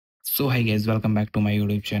So hi guys, welcome back to my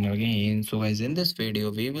YouTube channel again. So guys, in this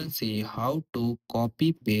video we will see how to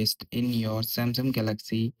copy paste in your Samsung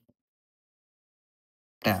Galaxy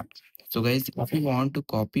tab. So guys, if you want to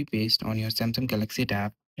copy paste on your Samsung Galaxy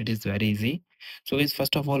tab, it is very easy. So guys,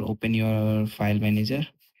 first of all open your file manager.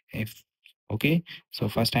 If okay, so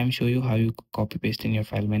first time show you how you copy paste in your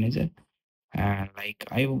file manager. And like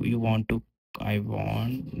I want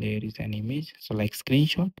there is an image, so like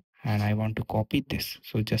screenshot, and I want to copy this,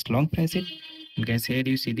 so just long press it. And guys, here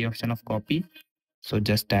you see the option of copy, so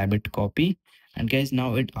just tab it copy. And guys,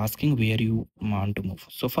 now it asking where you want to move.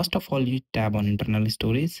 So first of all you tab on internal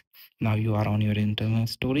storage. Now you are on your internal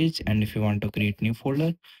storage, and if you want to create new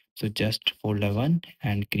folder, so just folder one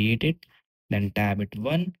and create it, then tab it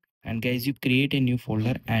one. And guys, you create a new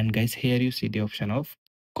folder, and guys, here you see the option of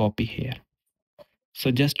copy here,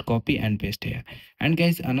 so just copy and paste here. And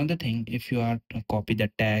guys, another thing, if you are to copy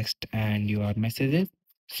the text and your messages,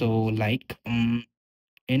 so like in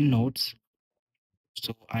notes,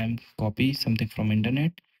 so I'm copy something from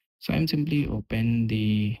internet, so I'm simply open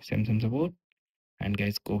the Samsung support, and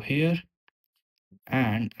guys go here,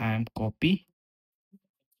 and I'm copy,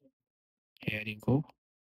 here you go.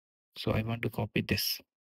 So I want to copy this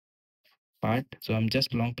part, so I'm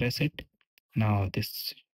just long press it. Now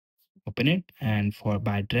this, open it, and for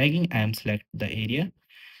by dragging I am select the area.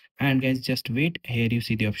 And guys, just wait, here you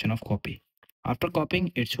see the option of copy. After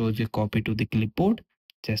copying, it shows you copy to the clipboard.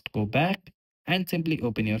 Just go back and simply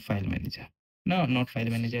open your file manager. No, not file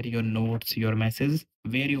manager, your notes, your messages,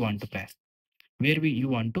 where you want to paste, you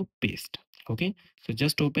want to paste. Okay, so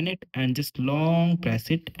just open it and just long press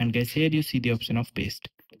it. And guys, here you see the option of paste.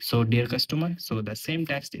 So dear customer, so the same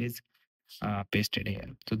text is pasted here.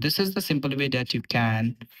 So this is the simple way that you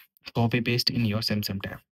can copy paste in your Samsung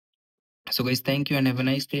tab. So guys, thank you and have a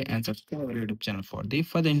nice day, and subscribe our YouTube channel for the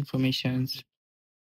further informations.